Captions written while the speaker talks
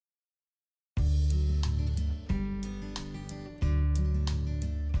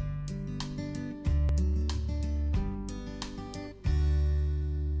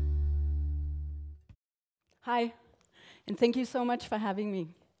Hi, and thank you so much for having me.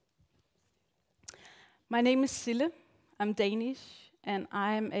 My name is Sille, I'm Danish, and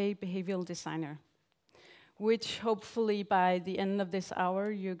I'm a behavioral designer, which hopefully by the end of this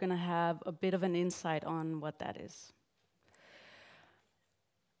hour, you're gonna have a bit of an insight on what that is.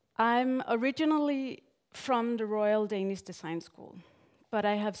 I'm originally from the Royal Danish Design School, but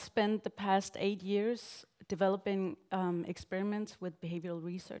I have spent the past 8 years developing experiments with behavioral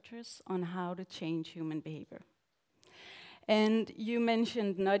researchers on how to change human behavior. And you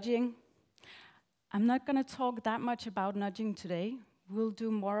mentioned nudging. I'm not going to talk that much about nudging today. We'll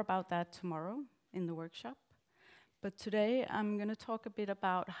do more about that tomorrow in the workshop. But today I'm going to talk a bit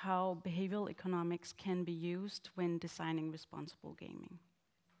about how behavioral economics can be used when designing responsible gaming.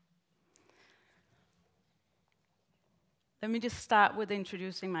 Let me just start with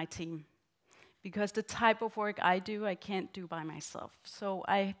introducing my team, because the type of work I do, I can't do by myself. So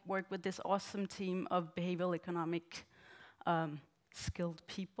I work with this awesome team of behavioral economic skilled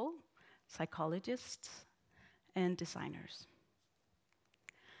people, psychologists, and designers.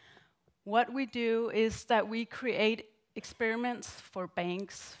 What we do is that we create experiments for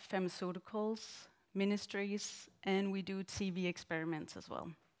banks, pharmaceuticals, ministries, and we do TV experiments as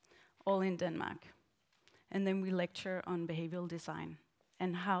well, all in Denmark. And then we lecture on behavioral design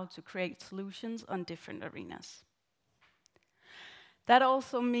and how to create solutions on different arenas. That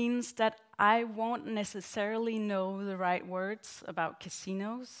also means that I won't necessarily know the right words about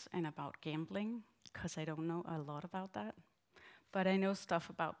casinos and about gambling, because I don't know a lot about that, but I know stuff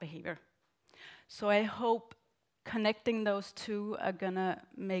about behavior. So I hope connecting those two are gonna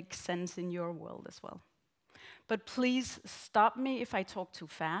make sense in your world as well. But please stop me if I talk too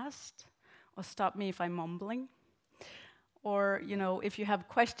fast, or stop me if I'm mumbling. Or, if you have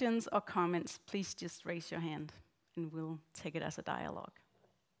questions or comments, please just raise your hand and we'll take it as a dialogue.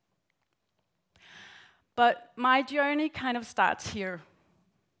 But my journey kind of starts here,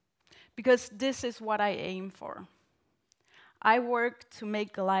 because this is what I aim for. I work to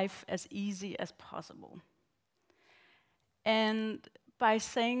make life as easy as possible. And by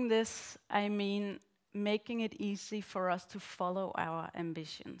saying this, I mean making it easy for us to follow our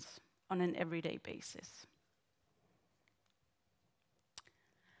ambitions on an everyday basis.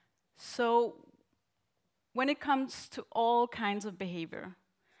 So, when it comes to all kinds of behavior,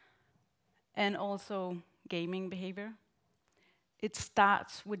 and also gaming behavior, it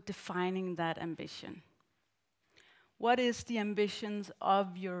starts with defining that ambition. What is the ambitions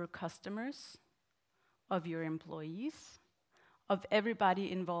of your customers, of your employees, of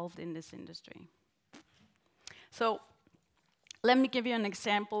everybody involved in this industry? So, let me give you an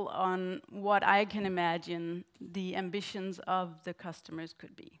example on what I can imagine the ambitions of the customers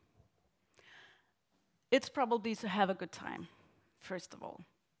could be. It's probably to have a good time, first of all,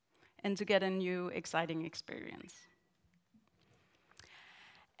 and to get a new, exciting experience.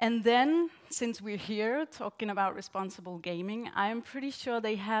 And then, since we're here talking about responsible gaming, I'm pretty sure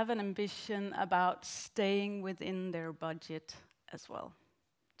they have an ambition about staying within their budget as well,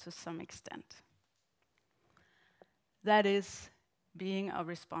 to some extent. That is being a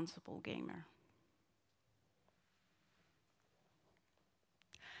responsible gamer.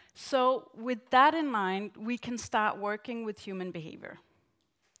 So, with that in mind, we can start working with human behavior.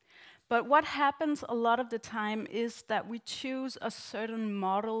 But what happens a lot of the time is that we choose a certain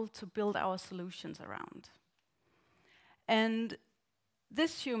model to build our solutions around. And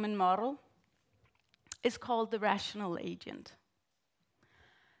this human model is called the rational agent.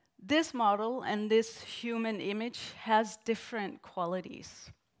 This model and this human image has different qualities.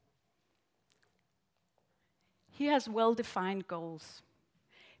 He has well-defined goals,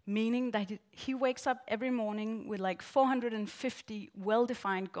 meaning that he wakes up every morning with like 450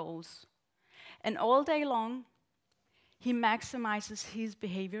 well-defined goals. And all day long, he maximizes his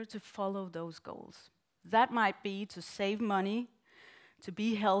behavior to follow those goals. That might be to save money, to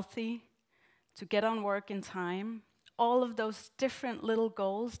be healthy, to get on work in time, all of those different little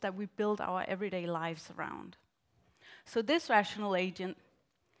goals that we build our everyday lives around. So this rational agent,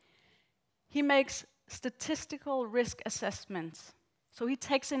 he makes statistical risk assessments. So he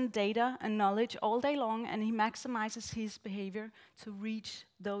takes in data and knowledge all day long, and he maximizes his behavior to reach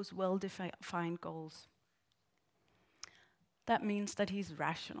those well-defined goals. That means that he's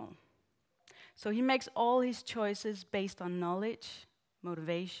rational. So he makes all his choices based on knowledge,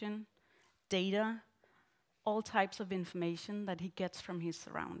 motivation, data, all types of information that he gets from his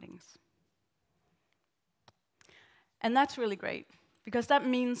surroundings. And that's really great, because that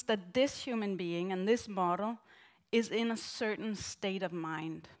means that this human being and this model is in a certain state of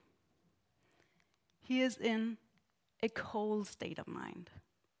mind. He is in a cold state of mind.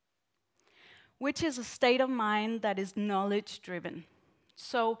 which is a state of mind that is knowledge-driven.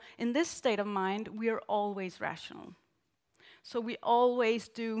 So in this state of mind, we are always rational. So we always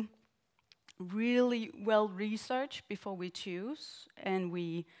do really well research before we choose, and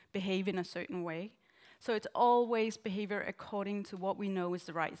we behave in a certain way. So it's always behavior according to what we know is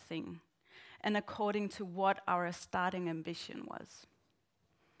the right thing, and according to what our starting ambition was.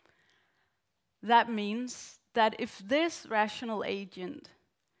 That means that if this rational agent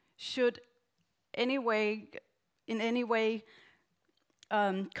should in any way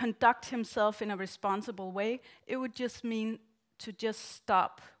conduct himself in a responsible way, it would just mean to just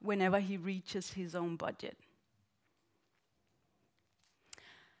stop whenever he reaches his own budget.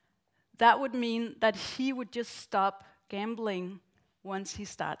 That would mean that he would just stop gambling once he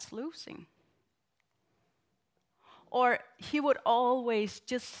starts losing. Or he would always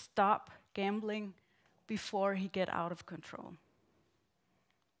just stop gambling before he gets out of control.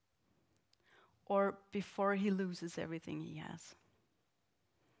 Or before he loses everything he has.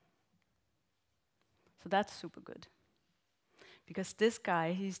 So that's super good. Because this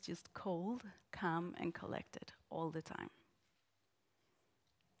guy, he's just cold, calm, and collected all the time.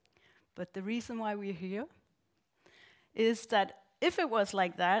 But the reason why we're here is that if it was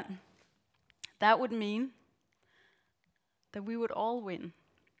like that, that would mean that we would all win.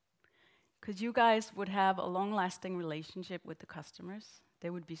 Because you guys would have a long-lasting relationship with the customers. They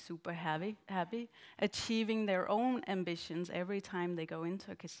would be super happy, achieving their own ambitions every time they go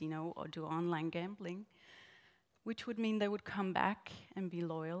into a casino or do online gambling, which would mean they would come back and be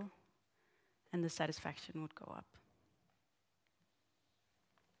loyal, and the satisfaction would go up.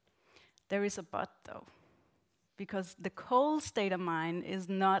 There is a but, though, because the cold state of mind is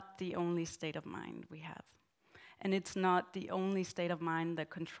not the only state of mind we have. And it's not the only state of mind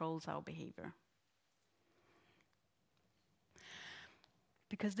that controls our behavior.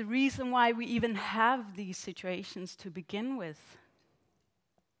 Because the reason why we even have these situations to begin with,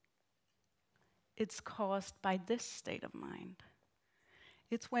 it's caused by this state of mind.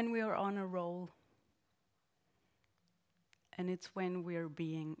 It's when we are on a roll. And it's when we're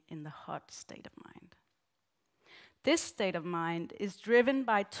being in the hot state of mind. This state of mind is driven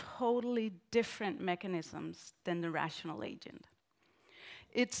by totally different mechanisms than the rational agent.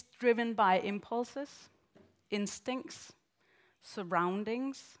 It's driven by impulses, instincts,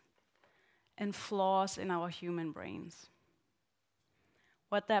 surroundings, and flaws in our human brains.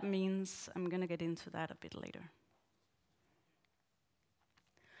 What that means, I'm going to get into that a bit later.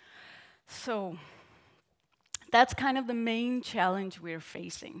 So, that's kind of the main challenge we're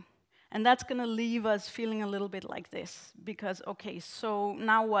facing. And that's going to leave us feeling a little bit like this. Because, okay, so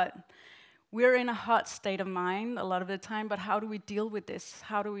now what? We're in a hot state of mind a lot of the time, but how do we deal with this?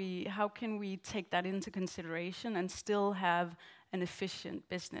 How can we take that into consideration and still have an efficient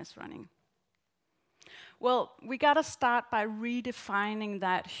business running? Well, we got to start by redefining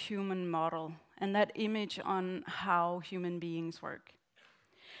that human model and that image on how human beings work.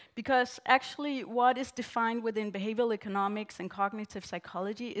 Because actually what is defined within behavioral economics and cognitive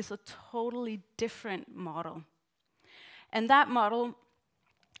psychology is a totally different model. And that model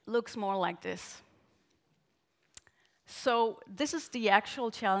looks more like this. So this is the actual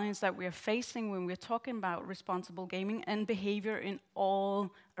challenge that we're facing when we're talking about responsible gaming and behavior in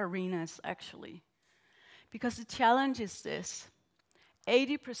all arenas, actually. Because the challenge is this: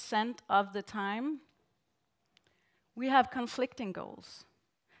 80% of the time, we have conflicting goals.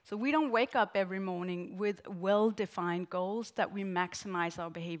 So we don't wake up every morning with well-defined goals that we maximize our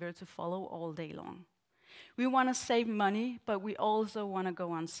behavior to follow all day long. We want to save money, but we also want to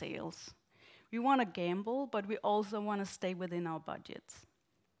go on sales. We want to gamble, but we also want to stay within our budgets.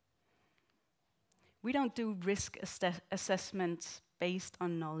 We don't do risk assessments based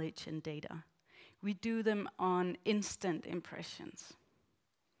on knowledge and data. We do them on instant impressions,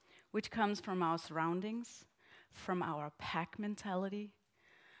 which comes from our surroundings, from our pack mentality,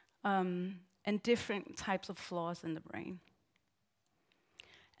 and different types of flaws in the brain.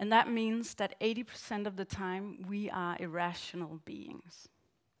 And that means that 80% of the time, we are irrational beings.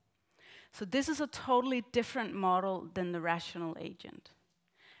 So this is a totally different model than the rational agent.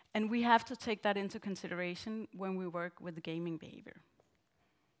 And we have to take that into consideration when we work with the gaming behavior.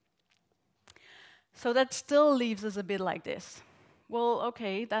 So that still leaves us a bit like this. Well,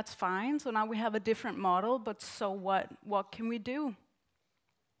 okay, that's fine. So now we have a different model, but so what? What can we do?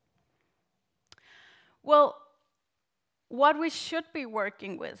 Well, what we should be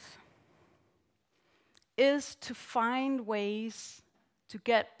working with is to find ways to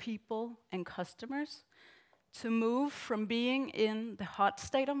get people and customers to move from being in the hot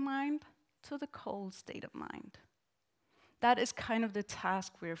state of mind to the cold state of mind. That is kind of the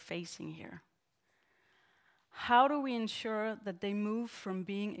task we're facing here. How do we ensure that they move from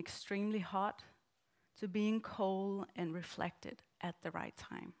being extremely hot to being cold and reflected at the right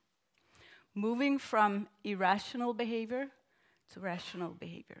time? Moving from irrational behavior to rational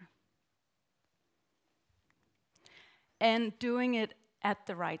behavior. And doing it at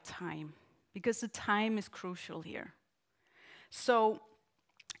the right time, because the time is crucial here. So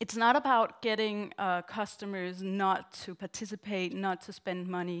it's not about getting customers not to participate, not to spend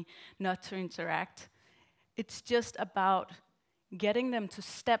money, not to interact. It's just about getting them to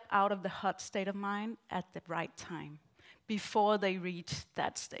step out of the hot state of mind at the right time, before they reach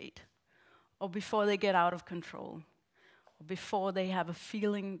that state, or before they get out of control, or before they have a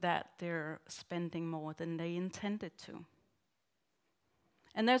feeling that they're spending more than they intended to.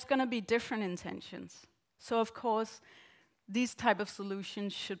 And there's going to be different intentions. So of course, these type of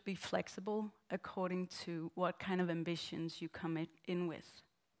solutions should be flexible according to what kind of ambitions you come in with.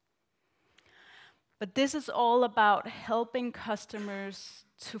 But this is all about helping customers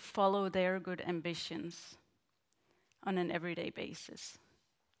to follow their good ambitions on an everyday basis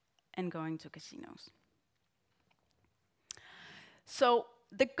and going to casinos. So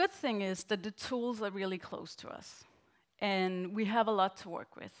the good thing is that the tools are really close to us, and we have a lot to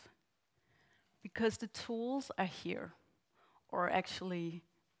work with, because the tools are here, or actually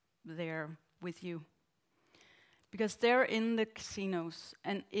they're with you. Because they're in the casinos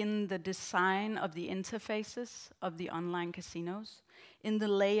and in the design of the interfaces of the online casinos, in the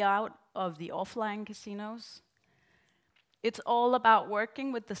layout of the offline casinos. It's all about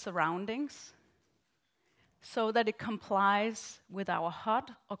working with the surroundings so that it complies with our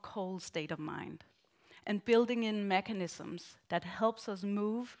hot or cold state of mind, and building in mechanisms that helps us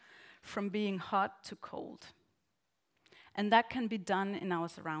move from being hot to cold. And that can be done in our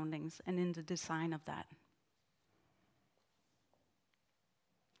surroundings and in the design of that.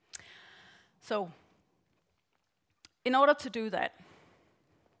 So, in order to do that,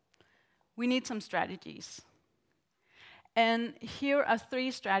 we need some strategies. And here are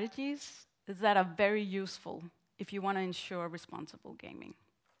 3 strategies that are very useful if you want to ensure responsible gaming.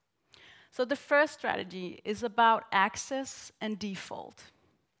 So the first strategy is about access and default.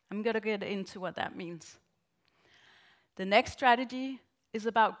 I'm going to get into what that means. The next strategy is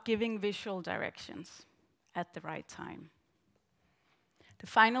about giving visual directions at the right time. The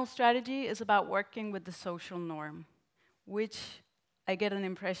final strategy is about working with the social norm, which I get an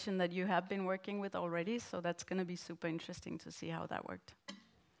impression that you have been working with already, so that's going to be super interesting to see how that worked.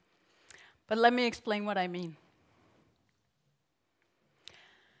 But let me explain what I mean.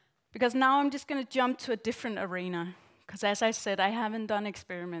 Because now I'm just going to jump to a different arena, because as I said, I haven't done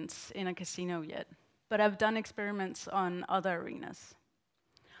experiments in a casino yet, but I've done experiments on other arenas.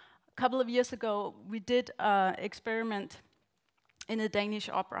 A couple of years ago, we did an experiment in a Danish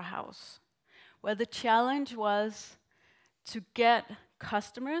opera house, where the challenge was to get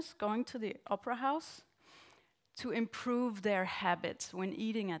customers going to the opera house to improve their habits when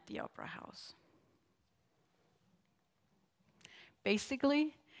eating at the opera house.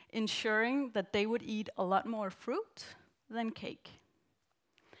 Basically, ensuring that they would eat a lot more fruit than cake.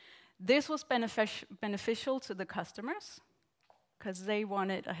 This was beneficial to the customers, because they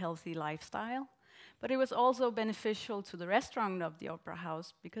wanted a healthy lifestyle. But it was also beneficial to the restaurant of the opera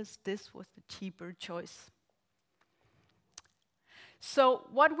house, because this was the cheaper choice. So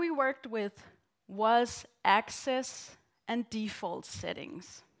what we worked with was access and default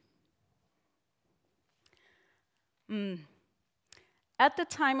settings. At the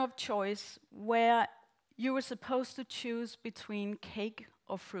time of choice, where you were supposed to choose between cake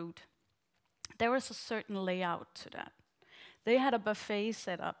or fruit, there was a certain layout to that. They had a buffet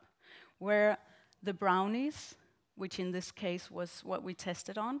set up where the brownies, which in this case was what we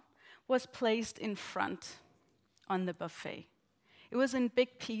tested on, was placed in front on the buffet. It was in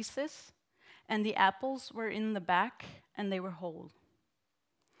big pieces, and the apples were in the back, and they were whole.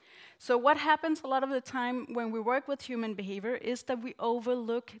 So what happens a lot of the time when we work with human behavior is that we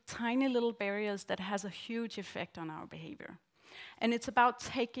overlook tiny little barriers that has a huge effect on our behavior. And it's about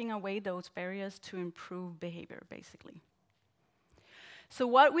taking away those barriers to improve behavior, basically. So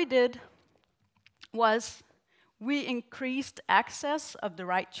what we did was we increased access of the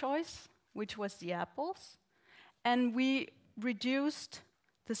right choice, which was the apples, and we reduced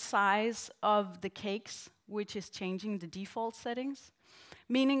the size of the cakes, which is changing the default settings,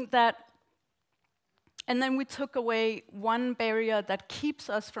 meaning that, and then we took away one barrier that keeps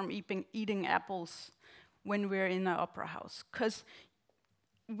us from eating apples when we're in an opera house. Because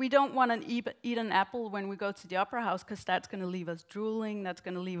we don't want to eat an apple when we go to the opera house, because that's going to leave us drooling, that's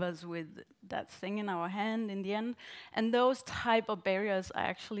going to leave us with that thing in our hand in the end. And those type of barriers are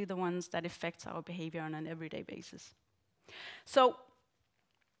actually the ones that affect our behavior on an everyday basis. So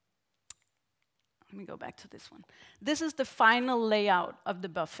let me go back to this one. This is the final layout of the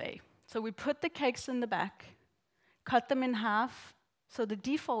buffet. So we put the cakes in the back, cut them in half, so the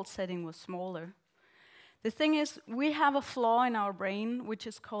default setting was smaller. The thing is, we have a flaw in our brain, which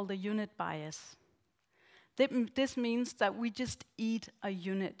is called a unit bias. This means that we just eat a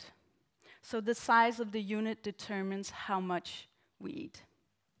unit. So the size of the unit determines how much we eat.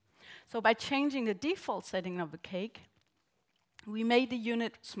 So by changing the default setting of the cake, we made the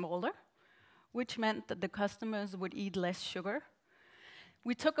unit smaller, which meant that the customers would eat less sugar.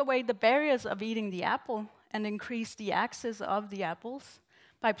 We took away the barriers of eating the apple and increased the access of the apples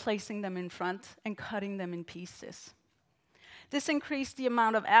by placing them in front and cutting them in pieces. This increased the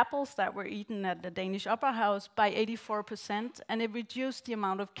amount of apples that were eaten at the Danish opera house by 84%, and it reduced the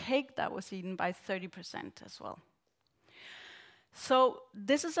amount of cake that was eaten by 30% as well. So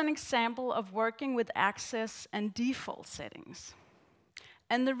this is an example of working with access and default settings.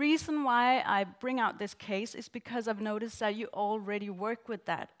 And the reason why I bring out this case is because I've noticed that you already work with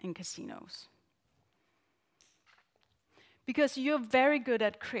that in casinos. Because you're very good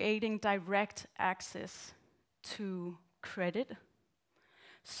at creating direct access to credit.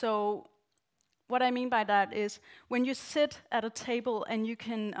 So what I mean by that is when you sit at a table and you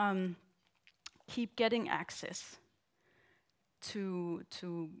can keep getting access to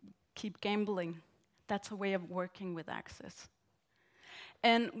keep gambling, that's a way of working with access.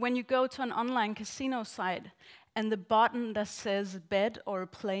 And when you go to an online casino site and the button that says bet or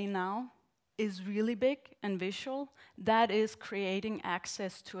play now is really big and visual, that is creating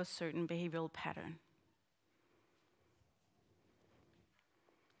access to a certain behavioral pattern.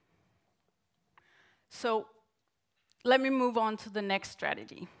 So let me move on to the next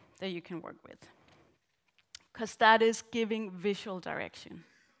strategy that you can work with, because that is giving visual direction.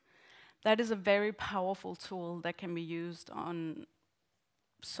 That is a very powerful tool that can be used on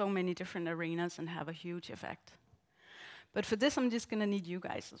so many different arenas and have a huge effect. But for this, I'm just going to need you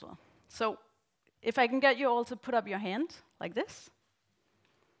guys as well. So if I can get you all to put up your hand like this.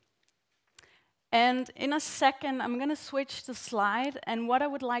 And in a second, I'm going to switch the slide, and what I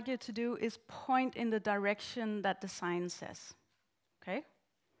would like you to do is point in the direction that the sign says. Okay?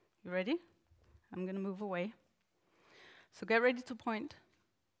 You ready? I'm going to move away. So get ready to point.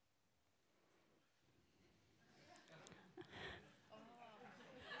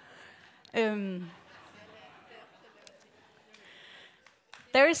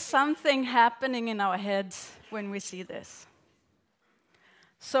 There is something happening in our heads when we see this.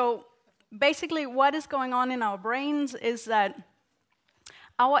 So basically what is going on in our brains is that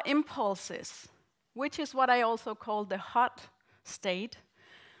our impulses, which is what I also call the hot state,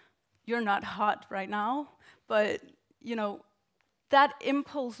 you're not hot right now, but you know, that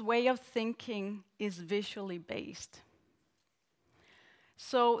impulse way of thinking is visually based.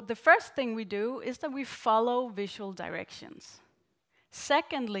 So the first thing we do is that we follow visual directions.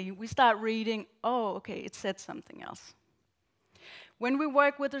 Secondly, we start reading, oh, okay, it said something else. When we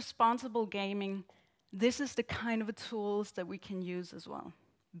work with responsible gaming, this is the kind of tools that we can use as well.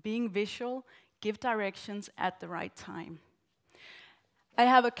 Being visual, give directions at the right time. I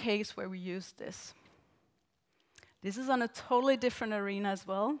have a case where we use this. This is on a totally different arena as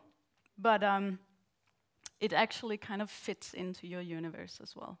well, but it actually kind of fits into your universe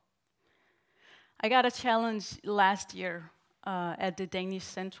as well. I got a challenge last year at the Danish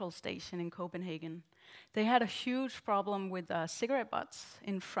Central Station in Copenhagen. They had a huge problem with cigarette butts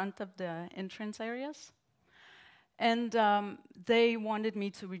in front of the entrance areas. And they wanted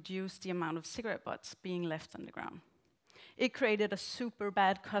me to reduce the amount of cigarette butts being left on the ground. It created a super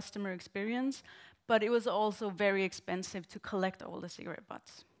bad customer experience, but it was also very expensive to collect all the cigarette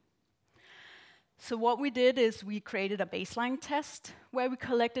butts. So what we did is we created a baseline test where we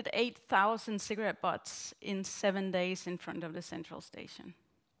collected 8,000 cigarette butts in 7 days in front of the central station.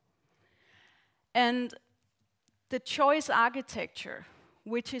 And the choice architecture,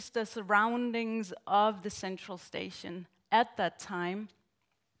 which is the surroundings of the central station at that time,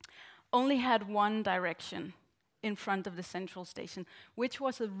 only had one direction in front of the central station, which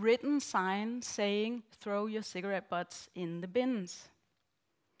was a written sign saying, throw your cigarette butts in the bins.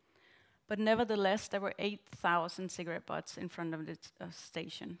 But nevertheless, there were 8,000 cigarette butts in front of the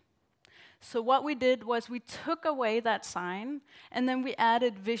station. So what we did was we took away that sign, and then we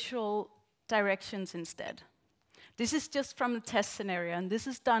added visual directions instead. This is just from the test scenario, and this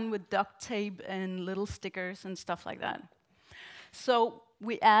is done with duct tape and little stickers and stuff like that. So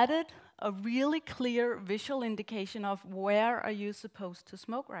we added a really clear visual indication of where are you supposed to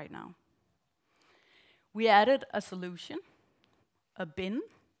smoke right now. We added a solution, a bin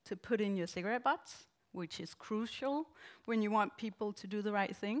to put in your cigarette butts, which is crucial when you want people to do the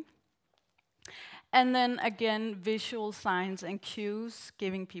right thing. And then again, visual signs and cues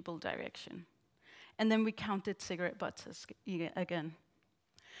giving people direction. And then we counted cigarette butts again.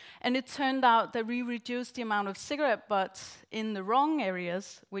 And it turned out that we reduced the amount of cigarette butts in the wrong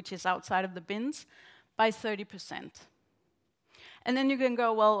areas, which is outside of the bins, by 30%. And then you can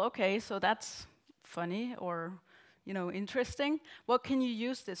go, well, okay, so that's funny or interesting. What can you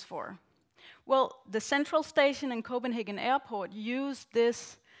use this for? Well, the central station in Copenhagen Airport used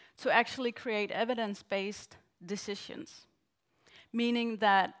this to actually create evidence-based decisions, meaning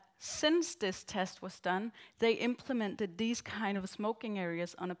that since this test was done, they implemented these kind of smoking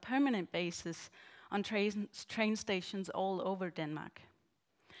areas on a permanent basis on train stations all over Denmark.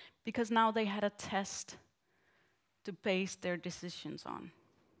 Because now they had a test to base their decisions on.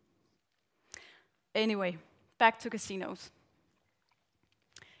 Anyway, back to casinos.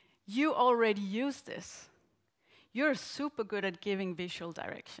 You already use this. You're super good at giving visual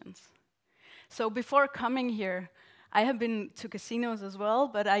directions. So before coming here, I have been to casinos as well,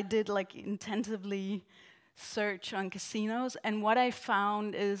 but I did intensively search on casinos, and what I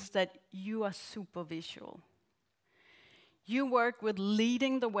found is that you are super visual. You work with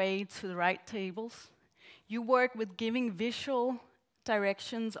leading the way to the right tables. You work with giving visual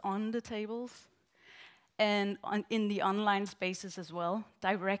directions on the tables, and in the online spaces as well,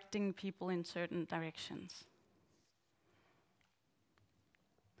 directing people in certain directions.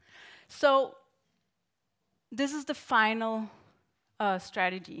 So this is the final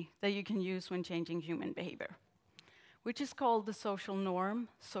strategy that you can use when changing human behavior, which is called the social norm,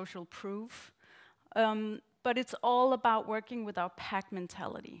 social proof. But it's all about working with our pack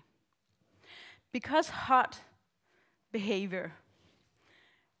mentality. Because hot behavior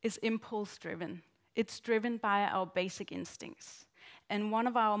is impulse-driven, it's driven by our basic instincts. And one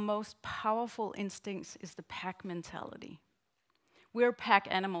of our most powerful instincts is the pack mentality. We're pack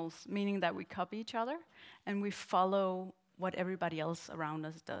animals, meaning that we copy each other and we follow what everybody else around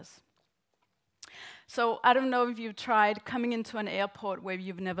us does. So I don't know if you've tried coming into an airport where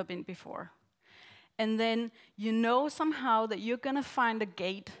you've never been before. And then you know somehow that you're going to find a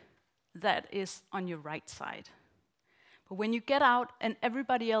gate that is on your right side. But when you get out and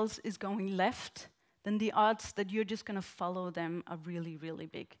everybody else is going left, then the odds that you're just going to follow them are really, really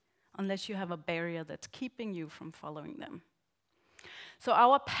big, unless you have a barrier that's keeping you from following them. So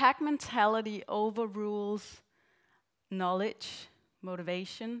our pack mentality overrules knowledge,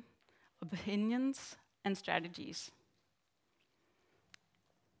 motivation, opinions, and strategies.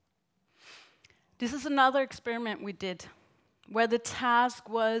 This is another experiment we did, where the task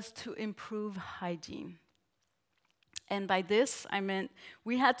was to improve hygiene. And by this, I meant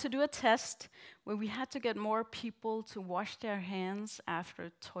we had to do a test where we had to get more people to wash their hands after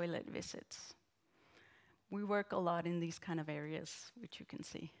toilet visits. We work a lot in these kind of areas, which you can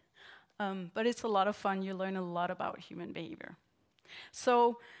see. But it's a lot of fun. You learn a lot about human behavior.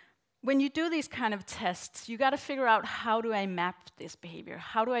 So when you do these kind of tests, you got to figure out, how do I map this behavior?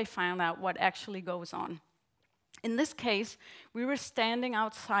 How do I find out what actually goes on? In this case, we were standing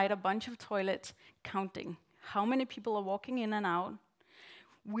outside a bunch of toilets counting how many people are walking in and out.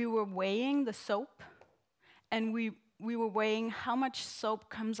 We were weighing the soap, and we were weighing how much soap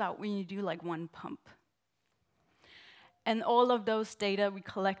comes out when you do one pump. And all of those data we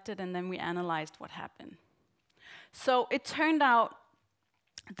collected, and then we analyzed what happened. So it turned out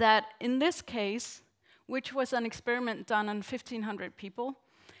that in this case, which was an experiment done on 1,500 people,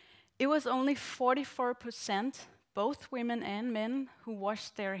 it was only 44%, both women and men, who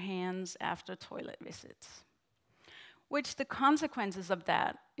washed their hands after toilet visits. Which the consequences of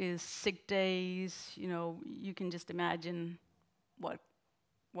that is sick days. You can just imagine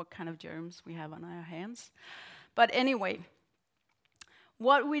what kind of germs we have on our hands. But anyway,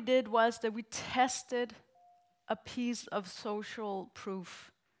 what we did was that we tested a piece of social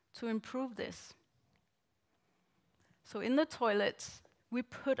proof to improve this. So in the toilets, we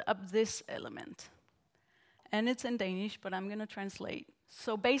put up this element. And it's in Danish, but I'm going to translate.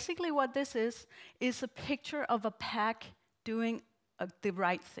 So basically what this is a picture of a pack doing the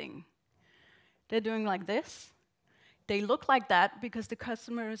right thing. They're doing like this. They look like that because the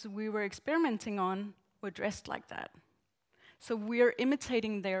customers we were experimenting on were dressed like that. So we're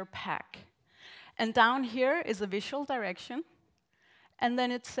imitating their pack. And down here is a visual direction. And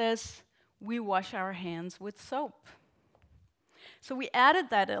then it says, we wash our hands with soap. So we added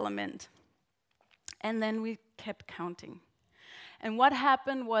that element. And then we kept counting. And what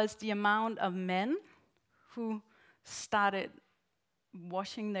happened was the amount of men who started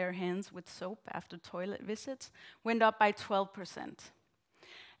washing their hands with soap after toilet visits went up by 12%.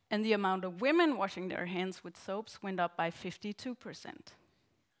 And the amount of women washing their hands with soaps went up by 52%.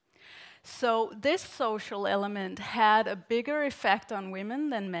 So this social element had a bigger effect on women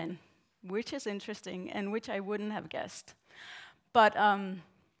than men, which is interesting and which I wouldn't have guessed. But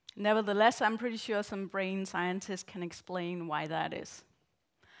nevertheless, I'm pretty sure some brain scientists can explain why that is.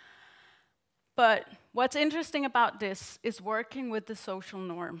 But what's interesting about this is working with the social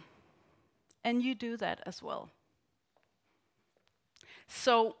norm. And you do that as well.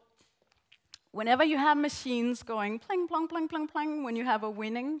 So whenever you have machines going pling, plong, pling, pling, pling, when you have a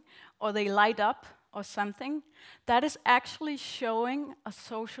winning, or they light up, or something, that is actually showing a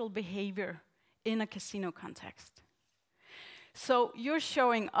social behavior in a casino context. So you're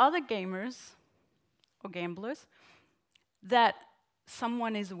showing other gamers, or gamblers, that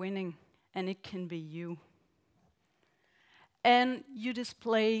someone is winning, and it can be you. And you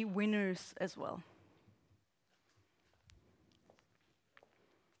display winners as well.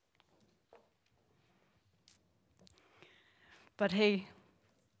 But hey,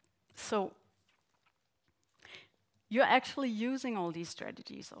 so you're actually using all these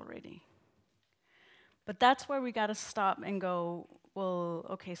strategies already. But that's where we gotta stop and go, well,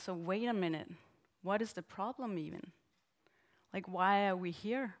 okay, so wait a minute. What is the problem even? Like, why are we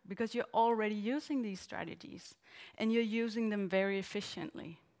here? Because you're already using these strategies, and you're using them very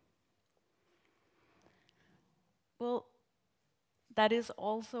efficiently. Well, that is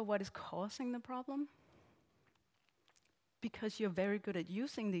also what is causing the problem, because you're very good at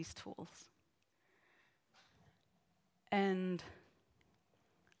using these tools. And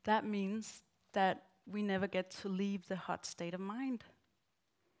that means that we never get to leave the hot state of mind.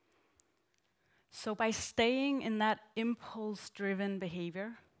 So by staying in that impulse-driven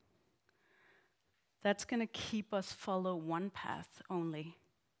behavior, that's going to keep us follow one path only.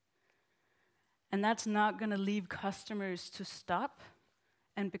 And that's not going to leave customers to stop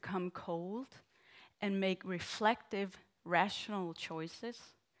and become cold and make reflective, rational choices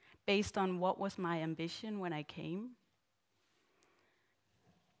based on what was my ambition when I came.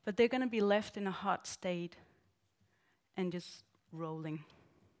 But they're going to be left in a hot state and just rolling.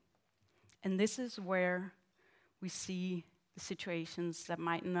 And this is where we see the situations that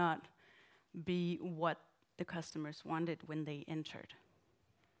might not be what the customers wanted when they entered.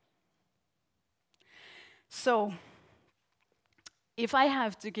 So, if I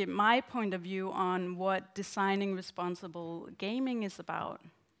have to give my point of view on what designing responsible gaming is about,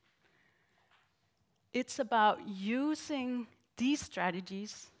 it's about using these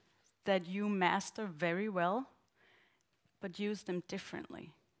strategies that you master very well, but use them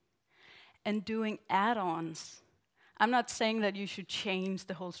differently. And doing add-ons. I'm not saying that you should change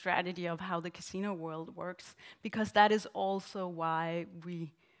the whole strategy of how the casino world works, because that is also why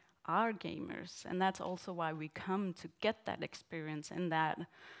we are gamers, and that's also why we come to get that experience and that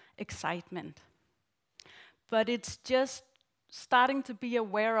excitement. But it's just starting to be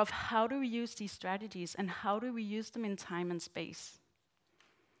aware of how do we use these strategies, and how do we use them in time and space.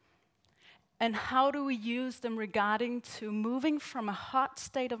 And how do we use them regarding to moving from a hot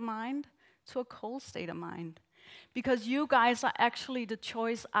state of mind to a cold state of mind. Because you guys are actually the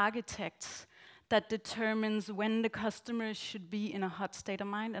choice architects that determines when the customer should be in a hot state of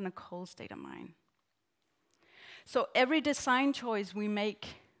mind and a cold state of mind. So every design choice we make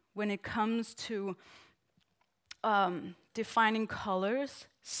when it comes to defining colors,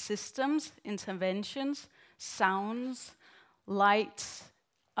 systems, interventions, sounds, lights,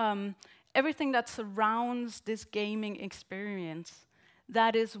 everything that surrounds this gaming experience,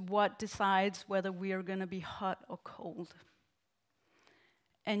 that is what decides whether we are going to be hot or cold.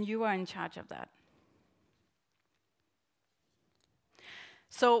 And you are in charge of that.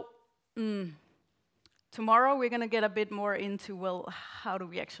 So tomorrow we're going to get a bit more into, well, how do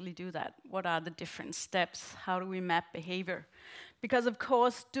we actually do that? What are the different steps? How do we map behavior? Because of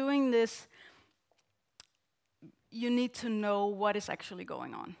course, doing this, you need to know what is actually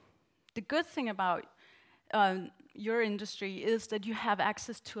going on. The good thing about your industry is that you have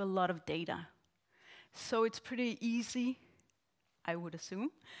access to a lot of data. So it's pretty easy, I would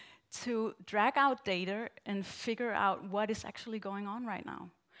assume, to drag out data and figure out what is actually going on right now.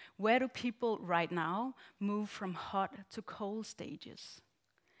 Where do people right now move from hot to cold stages?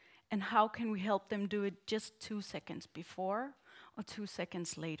 And how can we help them do it just 2 seconds before or 2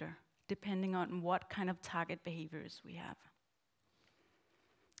 seconds later, depending on what kind of target behaviors we have?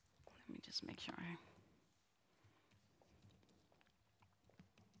 Let me just make sure.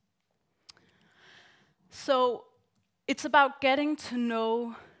 So It's about getting to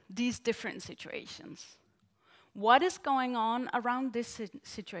know these different situations. What is going on around this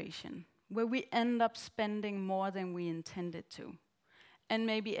situation where we end up spending more than we intended to? And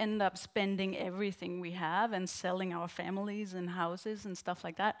maybe end up spending everything we have and selling our families and houses and stuff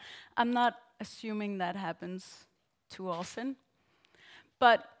like that. I'm not assuming that happens too often.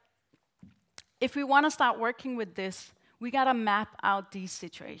 But if we want to start working with this, we got to map out these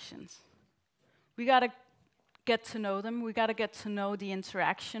situations. We got to get to know them. We got to get to know the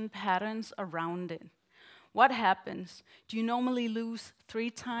interaction patterns around it. What happens? Do you normally lose 3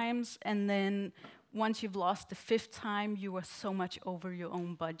 times, and then once you've lost the 5th time, you are so much over your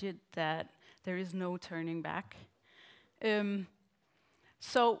own budget that there is no turning back?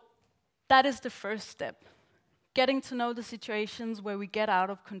 So that is the first step. Getting to know the situations where we get out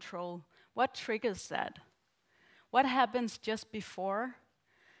of control. What triggers that? What happens just before,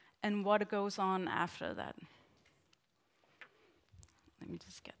 and what goes on after that? Let me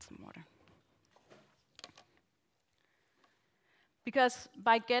just get some water. Because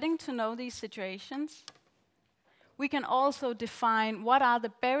by getting to know these situations, we can also define what are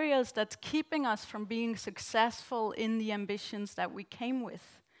the barriers that's keeping us from being successful in the ambitions that we came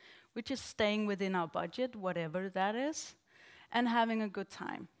with, which is staying within our budget, whatever that is, and having a good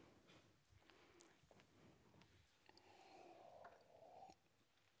time.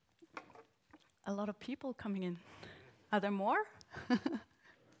 A lot of people coming in. Are there more?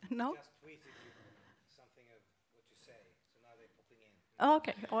 No? Just tweeted you something of what you say, so now they're popping in. Oh,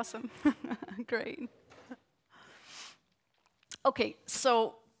 okay, awesome. Great. Okay,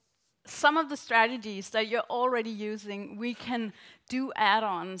 so some of the strategies that you're already using, we can do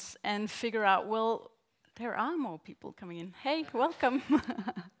add-ons and figure out, well, there are more people coming in. Hey, welcome.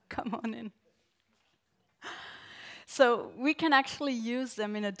 Come on in. So we can actually use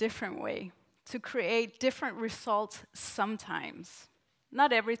them in a different way to create different results sometimes.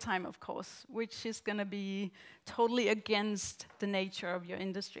 Not every time, of course, which is going to be totally against the nature of your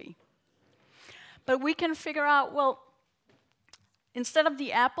industry. But we can figure out, well, instead of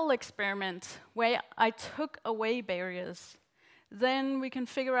the Apple experiment, where I took away barriers, then we can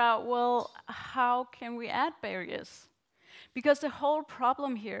figure out, well, how can we add barriers? Because the whole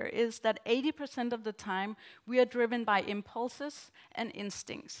problem here is that 80% of the time, we are driven by impulses and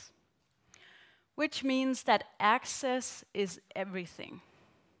instincts, which means that access is everything.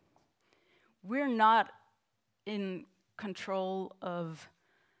 We're not in control of,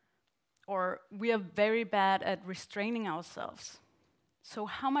 or we are very bad at restraining ourselves. So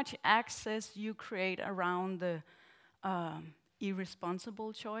how much access you create around the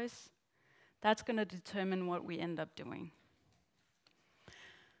irresponsible choice, that's going to determine what we end up doing.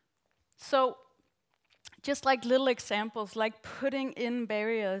 So just like little examples, like putting in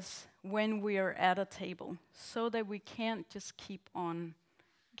barriers when we are at a table, so that we can't just keep on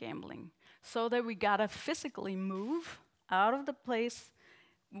gambling, so that we gotta physically move out of the place,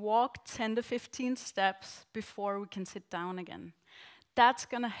 walk 10 to 15 steps before we can sit down again. That's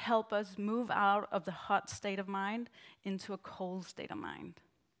gonna help us move out of the hot state of mind into a cold state of mind.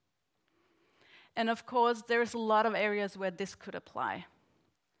 And of course, there's a lot of areas where this could apply.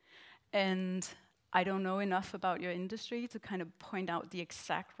 And I don't know enough about your industry to kind of point out the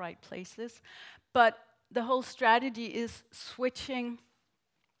exact right places, but the whole strategy is switching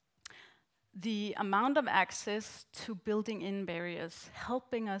the amount of access to building in barriers,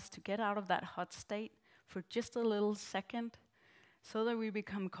 helping us to get out of that hot state for just a little second so that we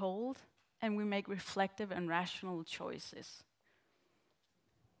become cold and we make reflective and rational choices.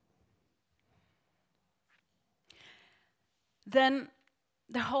 Then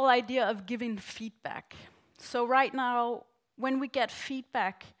the whole idea of giving feedback. So right now, when we get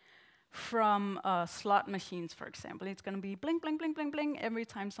feedback from slot machines, for example, it's going to be bling, bling, bling, bling, bling every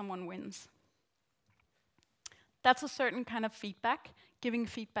time someone wins. That's a certain kind of feedback, giving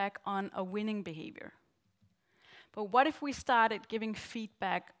feedback on a winning behavior. But what if we started giving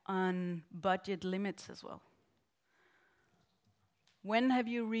feedback on budget limits as well? When have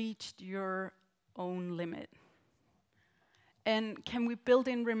you reached your own limit? And can we build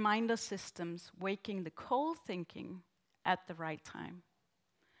in reminder systems, waking the cold thinking at the right time?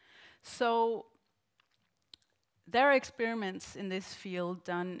 So there are experiments in this field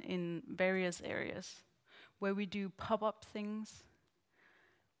done in various areas where we do pop-up things.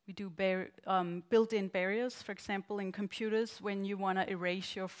 We do built-in barriers. For example, in computers, when you want to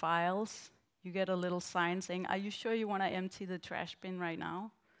erase your files, you get a little sign saying, "Are you sure you want to empty the trash bin right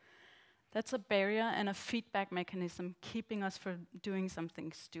now?" That's a barrier and a feedback mechanism keeping us from doing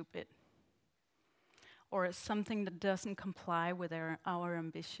something stupid or something that doesn't comply with our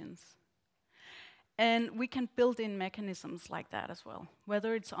ambitions. And we can build in mechanisms like that as well,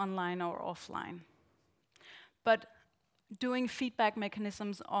 whether it's online or offline. But doing feedback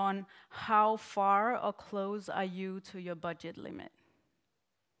mechanisms on how far or close are you to your budget limit.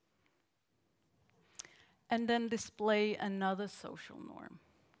 And then display another social norm.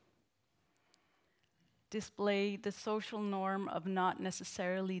 Display the social norm of not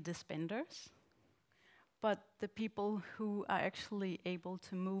necessarily the spenders, but the people who are actually able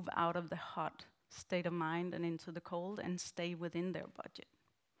to move out of the hot state of mind and into the cold and stay within their budget.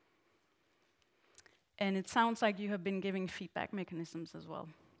 And it sounds like you have been giving feedback mechanisms as well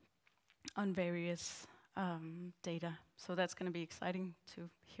on various data. So that's going to be exciting to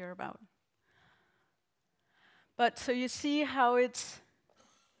hear about. But so you see how it's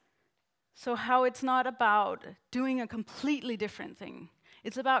not about doing a completely different thing.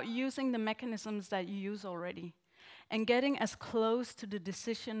 It's about using the mechanisms that you use already and getting as close to the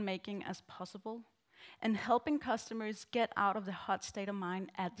decision making as possible and helping customers get out of the hot state of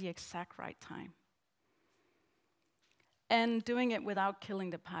mind at the exact right time. And doing it without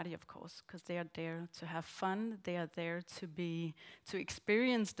killing the party, of course, because they are there to have fun, they are there to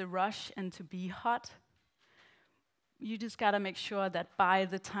experience the rush and to be hot. You just gotta make sure that by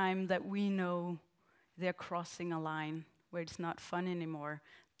the time that we know they're crossing a line where it's not fun anymore,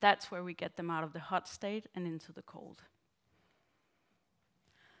 that's where we get them out of the hot state and into the cold.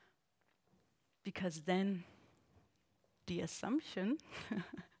 Because then the assumption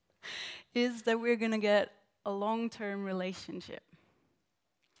is that we're gonna get a long-term relationship,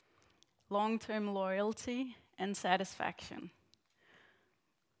 long-term loyalty and satisfaction.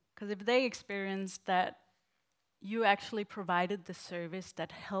 Because if they experience that you actually provided the service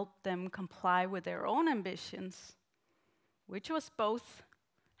that helped them comply with their own ambitions, which was both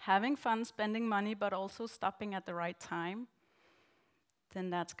having fun, spending money, but also stopping at the right time, then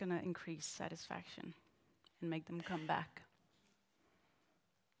that's going to increase satisfaction and make them come back.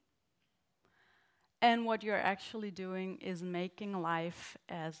 And what you're actually doing is making life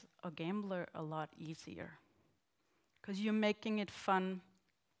as a gambler a lot easier. Because you're making it fun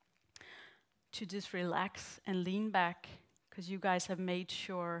to just relax and lean back, because you guys have made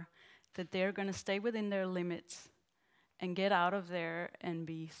sure that they're going to stay within their limits and get out of there and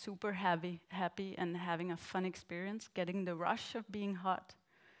be super happy and having a fun experience, getting the rush of being hot,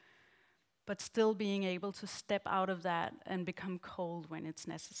 but still being able to step out of that and become cold when it's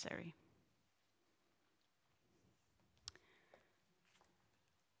necessary.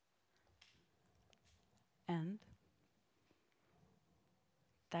 And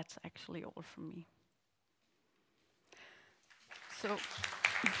that's actually all from me. So.